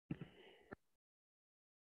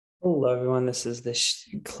Hello, everyone. This is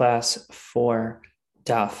the class for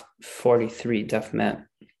Daf 43, Daf Met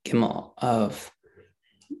Gimel of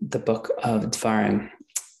the book of Dvarim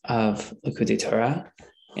of Likkutei Torah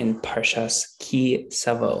in Parshas Ki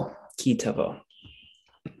Savo, Ki Tavo.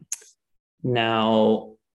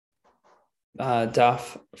 Now,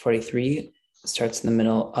 Daf 43 starts in the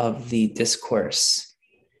middle of the discourse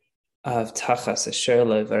of Tachas Asher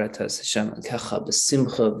Le'varatas Hashem Kecha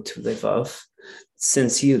B'Simcha V'Tulevav.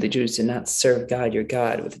 Since you, the Jews, did not serve God, your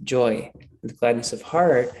God, with joy, with gladness of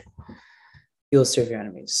heart, you will serve your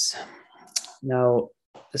enemies. Now,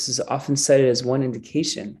 this is often cited as one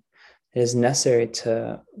indication that it is necessary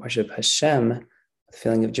to worship Hashem with a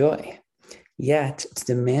feeling of joy. Yet, it's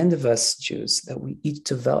a demand of us Jews that we each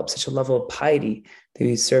develop such a level of piety that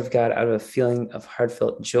we serve God out of a feeling of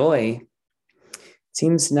heartfelt joy. It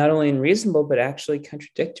seems not only unreasonable, but actually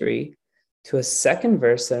contradictory to a second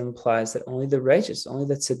verse that implies that only the righteous, only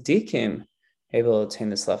the tzaddikim are able to attain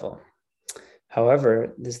this level.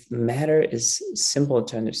 However, this matter is simple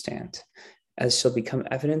to understand, as shall become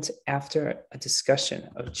evident after a discussion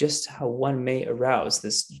of just how one may arouse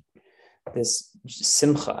this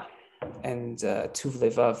simcha and tuv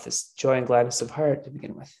levav, this joy and gladness of heart to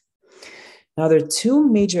begin with. Now, there are two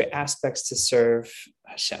major aspects to serve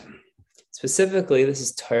Hashem. Specifically, this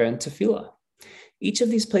is Torah and tefillah. Each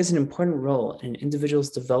of these plays an important role in an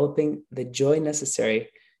individual's developing the joy necessary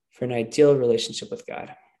for an ideal relationship with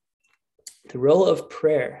God. The role of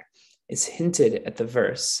prayer is hinted at the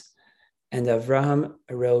verse, and Avraham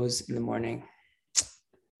arose in the morning.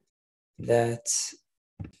 That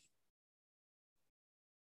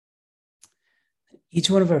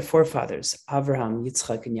each one of our forefathers, Avraham,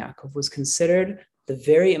 Yitzchak, and Yaakov, was considered the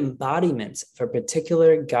very embodiment of a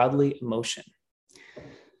particular godly emotion.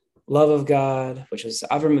 Love of God, which is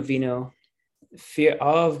Avram Avinu, fear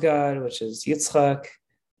of God, which is Yitzchak,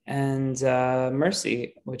 and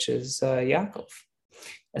mercy, which is Yaakov.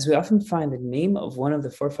 As we often find the name of one of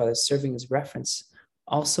the forefathers serving as reference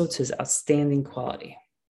also to his outstanding quality.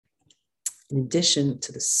 In addition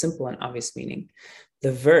to the simple and obvious meaning,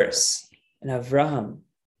 the verse, and Avraham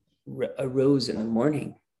arose in the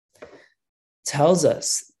morning, tells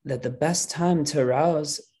us that the best time to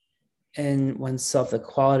arouse in oneself the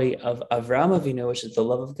quality of Avraham Avinu, which is the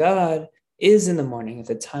love of God, is in the morning, at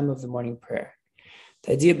the time of the morning prayer.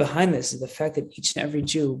 The idea behind this is the fact that each and every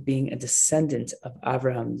Jew, being a descendant of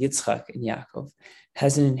Avraham, Yitzchak, and Yaakov,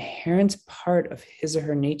 has an inherent part of his or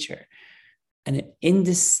her nature, an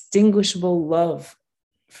indistinguishable love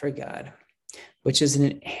for God, which is an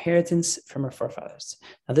inheritance from our forefathers.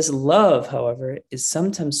 Now, this love, however, is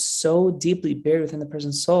sometimes so deeply buried within the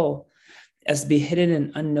person's soul as to be hidden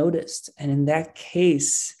and unnoticed. And in that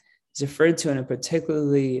case, is referred to in a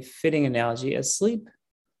particularly fitting analogy as sleep.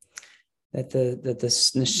 That the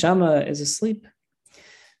neshama is asleep.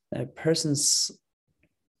 That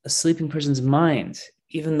a sleeping person's mind,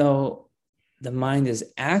 even though the mind is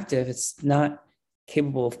active, it's not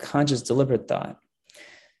capable of conscious, deliberate thought.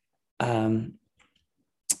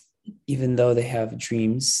 Even though they have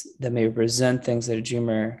dreams that may represent things that a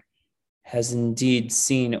dreamer has indeed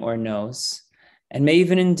seen or knows, and may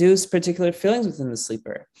even induce particular feelings within the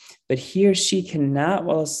sleeper. But he or she cannot,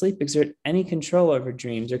 while asleep, exert any control over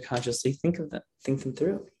dreams or consciously think them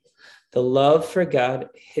through. The love for God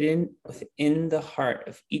hidden within the heart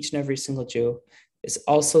of each and every single Jew is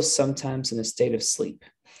also sometimes in a state of sleep,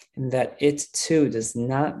 and that it too does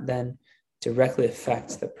not then directly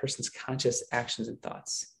affect the person's conscious actions and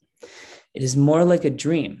thoughts. It is more like a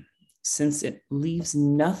dream, since it leaves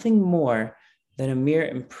nothing more than a mere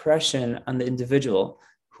impression on the individual,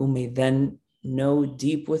 who may then know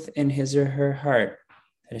deep within his or her heart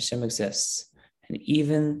that Hashem exists, and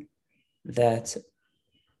even that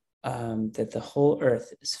that the whole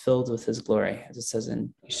earth is filled with his glory, as it says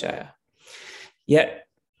in Isaiah. Yet,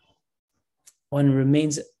 one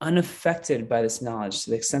remains unaffected by this knowledge to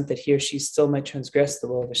the extent that he or she still might transgress the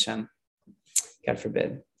will of Hashem. God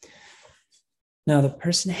forbid. Now, the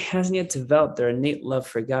person hasn't yet developed their innate love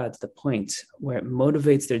for God to the point where it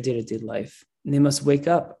motivates their day-to-day life. And they must wake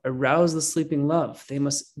up, arouse the sleeping love. They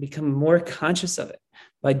must become more conscious of it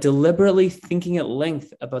by deliberately thinking at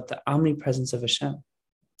length about the omnipresence of Hashem.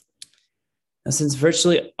 Now, since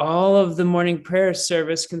virtually all of the morning prayer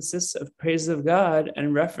service consists of praise of God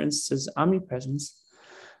and reference to his omnipresence,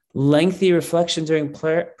 lengthy reflection during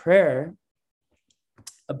prayer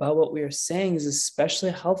about what we are saying is especially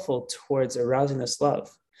helpful towards arousing this love.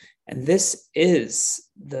 And this is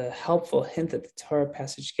the helpful hint that the Torah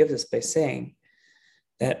passage gives us by saying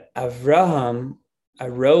that Avraham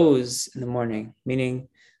arose in the morning, meaning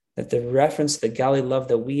that the reference to the godly love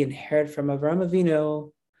that we inherit from Avraham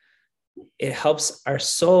Avinu it helps our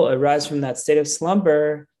soul arise from that state of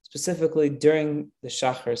slumber, specifically during the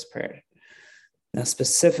Shachar's prayer. Now,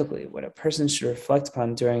 specifically, what a person should reflect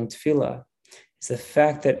upon during tefillah is the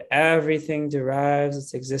fact that everything derives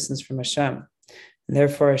its existence from Hashem. And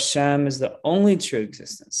therefore, Hashem is the only true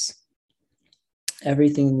existence.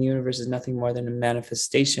 Everything in the universe is nothing more than a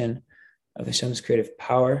manifestation of Hashem's creative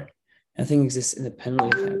power. Nothing exists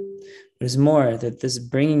independently of Him. What is more, that this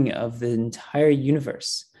bringing of the entire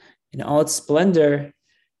universe in all its splendor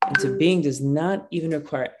into being does not even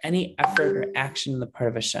require any effort or action on the part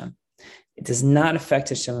of Hashem. It does not affect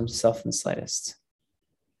Hashem himself in the slightest.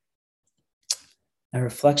 A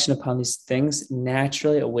reflection upon these things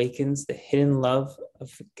naturally awakens the hidden love of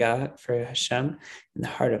God for Hashem in the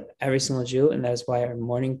heart of every single Jew, and that is why our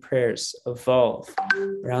morning prayers evolve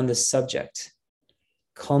around this subject,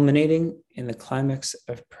 culminating in the climax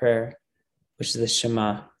of prayer, which is the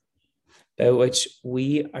Shema, by which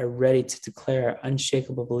we are ready to declare our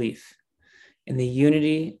unshakable belief in the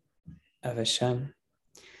unity of Hashem.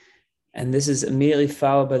 And this is immediately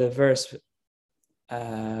followed by the verse,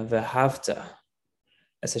 V'havta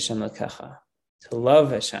es Hashem Lekecha, to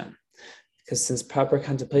love Hashem. Because since proper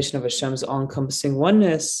contemplation of Hashem's all-encompassing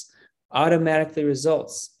oneness automatically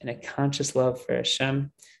results in a conscious love for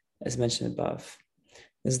Hashem, as mentioned above.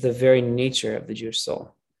 This is the very nature of the Jewish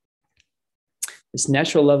soul. This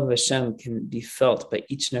natural love of Hashem can be felt by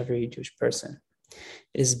each and every Jewish person.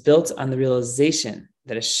 It is built on the realization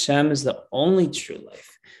that Hashem is the only true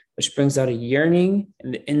life, which brings out a yearning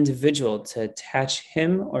in the individual to attach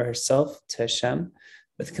him or herself to Hashem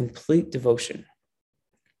with complete devotion.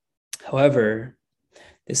 However,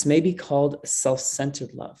 this may be called a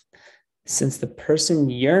self-centered love, since the person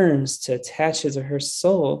yearns to attach his or her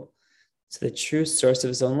soul to the true source of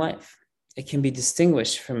his own life. It can be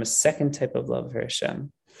distinguished from a second type of love for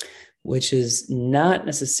Hashem, which is not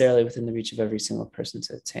necessarily within the reach of every single person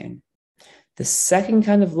to attain. The second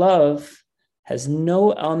kind of love has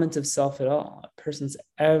no element of self at all. A person's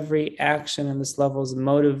every action on this level is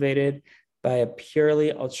motivated by a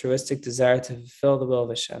purely altruistic desire to fulfill the will of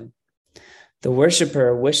Hashem. The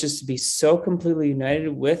worshiper wishes to be so completely united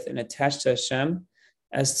with and attached to Hashem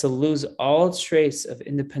as to lose all trace of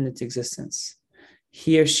independent existence.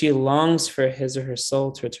 He or she longs for his or her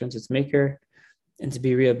soul to return to its maker and to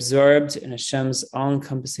be reabsorbed in Hashem's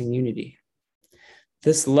all-encompassing unity.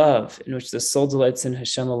 This love, in which the soul delights in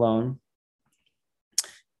Hashem alone,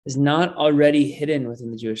 is not already hidden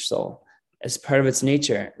within the Jewish soul as part of its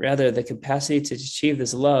nature. Rather, the capacity to achieve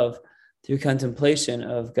this love through contemplation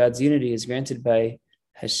of God's unity is granted by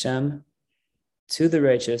Hashem to the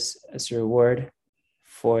righteous as a reward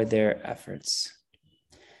for their efforts.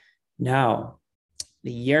 Now,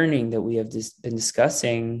 the yearning that we have been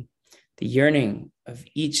discussing, the yearning of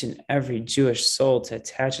each and every Jewish soul to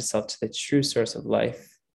attach itself to the true source of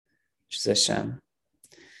life, which is Hashem,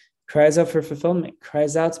 cries out for fulfillment,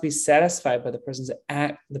 cries out to be satisfied by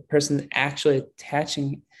the person actually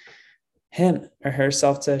attaching him or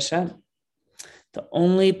herself to Hashem. The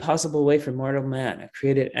only possible way for mortal man, a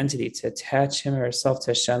created entity, to attach him or herself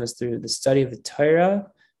to Hashem is through the study of the Torah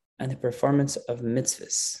and the performance of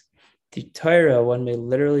mitzvahs. Through Torah, one may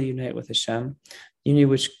literally unite with Hashem, unity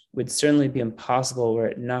which would certainly be impossible were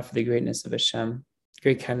it not for the greatness of Hashem,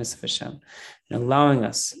 great kindness of Hashem, and allowing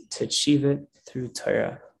us to achieve it through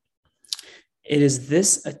Torah. It is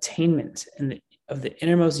this attainment of the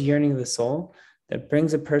innermost yearning of the soul that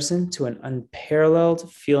brings a person to an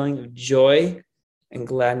unparalleled feeling of joy and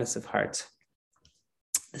gladness of heart.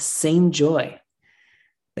 The same joy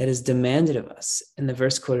that is demanded of us in the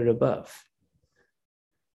verse quoted above.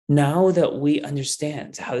 Now that we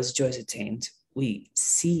understand how this joy is attained, we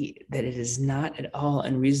see that it is not at all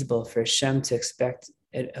unreasonable for Hashem to expect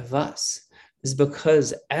it of us. This is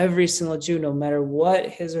because every single Jew, no matter what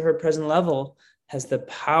his or her present level, has the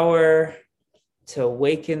power to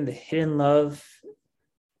awaken the hidden love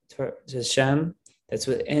to Hashem that's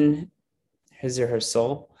within his or her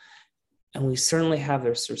soul. And we certainly have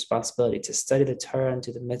this responsibility to study the Torah and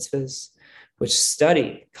do the mitzvahs, which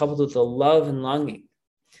study, coupled with the love and longing,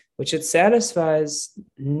 which it satisfies,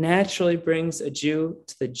 naturally brings a Jew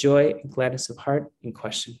to the joy and gladness of heart in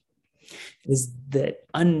question. It is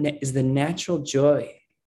the natural joy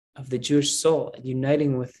of the Jewish soul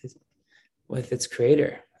uniting with its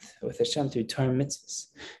creator, with Hashem through Torah and mitzvahs.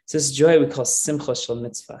 It's this joy we call simcha shel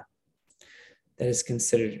mitzvah that is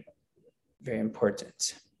considered very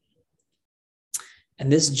important.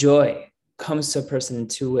 And this joy comes to a person in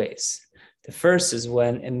two ways. The first is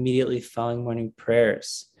when immediately following morning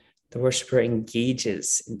prayers, the worshiper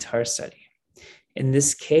engages in Torah study. In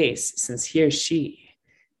this case, since he or she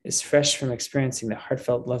is fresh from experiencing the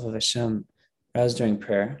heartfelt love of Hashem roused during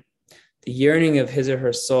prayer, the yearning of his or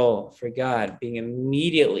her soul for God being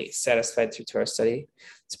immediately satisfied through Torah study,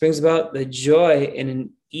 this brings about the joy in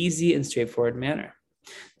an easy and straightforward manner.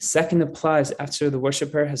 The second applies after the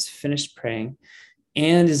worshiper has finished praying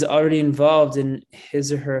and is already involved in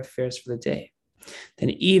his or her affairs for the day.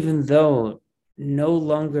 Then even though no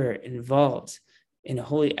longer involved in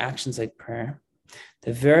holy actions like prayer,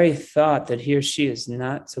 the very thought that he or she is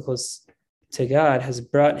not so close to God has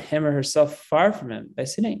brought him or herself far from him by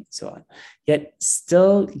sinning and so on, yet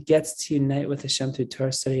still gets to unite with Hashem through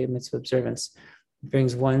Torah study and mitzvah observance. It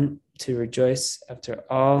brings one to rejoice after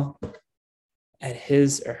all at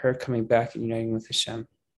his or her coming back and uniting with Hashem.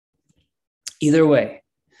 Either way,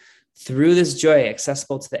 through this joy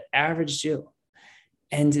accessible to the average Jew,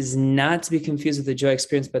 and is not to be confused with the joy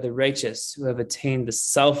experienced by the righteous who have attained the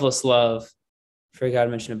selfless love for God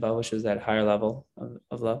mentioned above, which is that higher level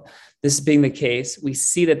of love. This being the case, we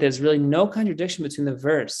see that there's really no contradiction between the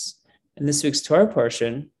verse and this week's Torah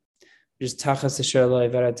portion, which is Tachas asher lo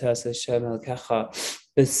ivaratas Hashem elkecha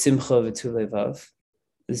b'simcha v'tu levav.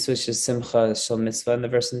 This which is Simcha Shel Mitzvah, and the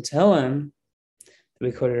verse in Tehillim that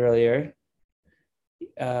we quoted earlier,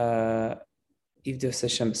 Ivdos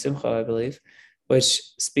Hashem Simcha, I believe, which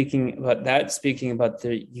speaking about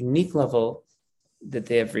the unique level that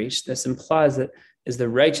they have reached. This implies that is the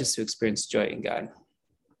righteous who experience joy in God.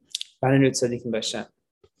 Finally,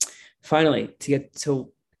 to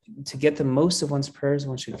get the most of one's prayers,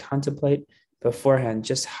 one should contemplate beforehand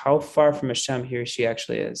just how far from Hashem he or she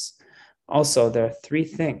actually is. Also, there are three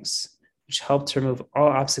things which help to remove all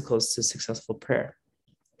obstacles to successful prayer: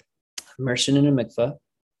 immersion in a mikveh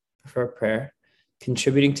before prayer,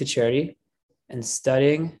 contributing to charity, and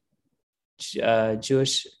studying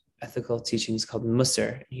Jewish ethical teachings called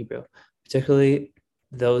Musar in Hebrew, particularly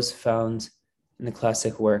those found in the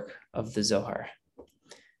classic work of the Zohar. You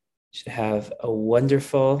should have a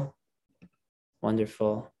wonderful,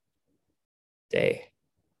 wonderful day.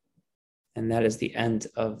 And that is the end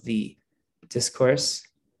of the discourse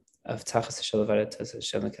of Tachas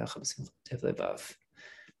Hashem Levav.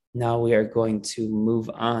 Now we are going to move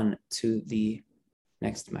on to the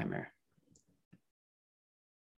next mimer.